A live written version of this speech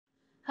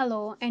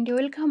Hello and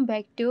welcome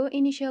back to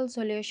Initial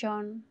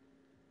Solution.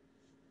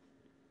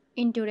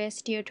 In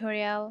today's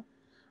tutorial,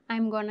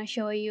 I'm gonna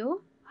show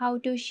you how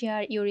to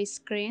share your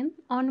screen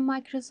on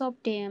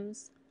Microsoft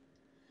Teams.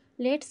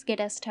 Let's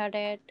get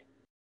started.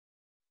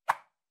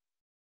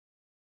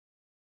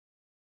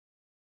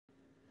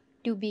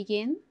 To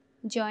begin,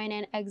 join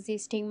an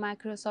existing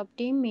Microsoft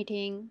Teams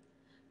meeting.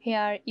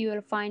 Here you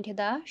will find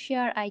the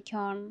share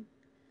icon.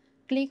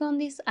 Click on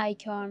this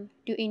icon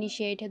to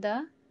initiate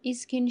the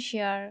screen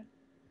share.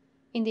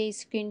 In the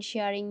screen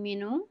sharing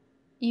menu,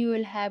 you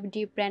will have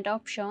different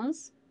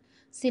options.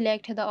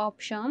 Select the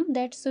option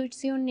that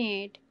suits your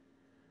need.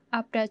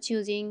 After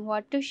choosing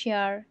what to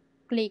share,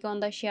 click on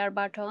the share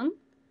button.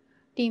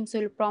 Teams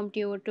will prompt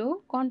you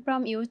to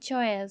confirm your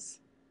choice.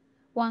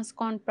 Once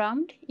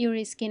confirmed,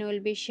 your screen will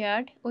be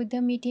shared with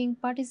the meeting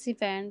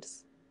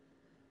participants.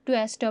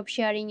 To stop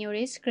sharing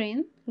your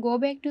screen, go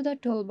back to the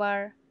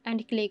toolbar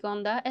and click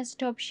on the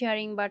Stop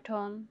Sharing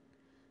button.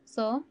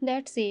 So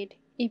that's it.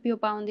 If you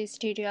found this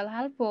tutorial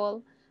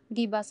helpful,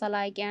 give us a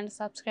like and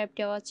subscribe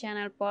to our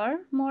channel for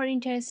more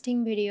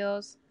interesting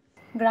videos.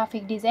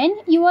 Graphic design,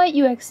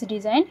 UI UX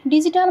design,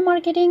 digital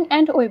marketing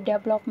and web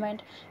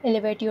development.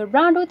 Elevate your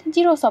brand with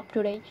Zerosoft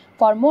today.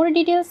 For more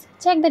details,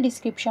 check the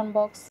description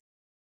box.